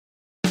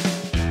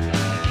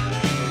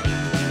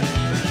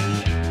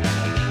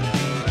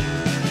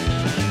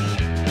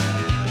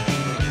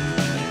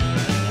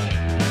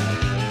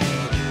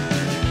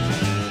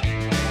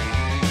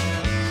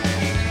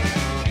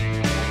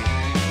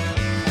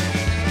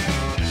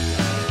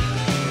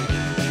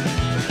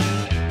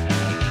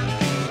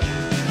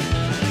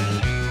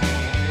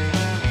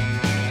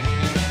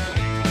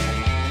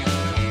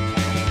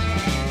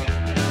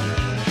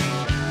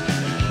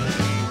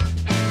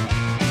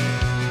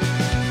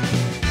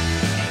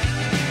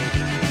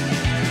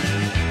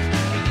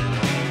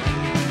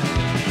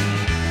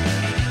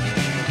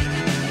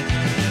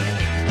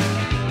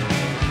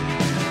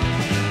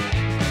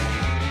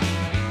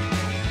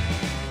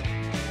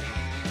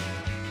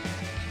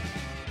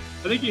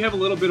you have a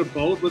little bit of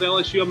both with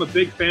LSU. I'm a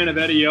big fan of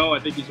Eddie O.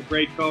 I think he's a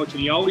great coach, and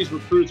he always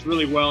recruits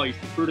really well. He's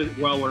recruited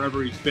well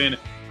wherever he's been.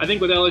 I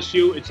think with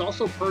LSU, it's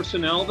also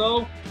personnel,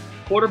 though.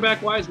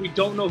 Quarterback-wise, we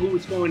don't know who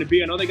it's going to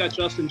be. I know they got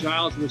Justin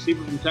Giles, the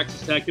receiver from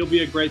Texas Tech. He'll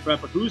be a great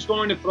threat, but who's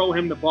going to throw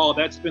him the ball?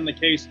 That's been the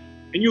case.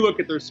 And you look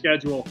at their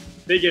schedule.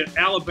 They get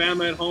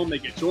Alabama at home. They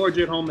get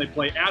Georgia at home. They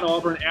play at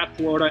Auburn, at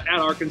Florida, at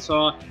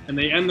Arkansas, and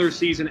they end their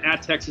season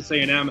at Texas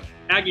A&M.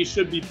 Aggies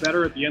should be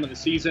better at the end of the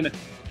season.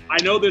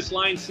 I know this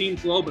line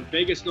seems low, but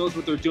Vegas knows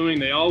what they're doing.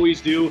 They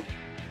always do.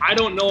 I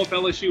don't know if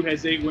LSU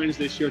has 8 wins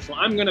this year, so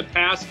I'm going to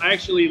pass. I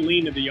actually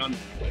lean to the under.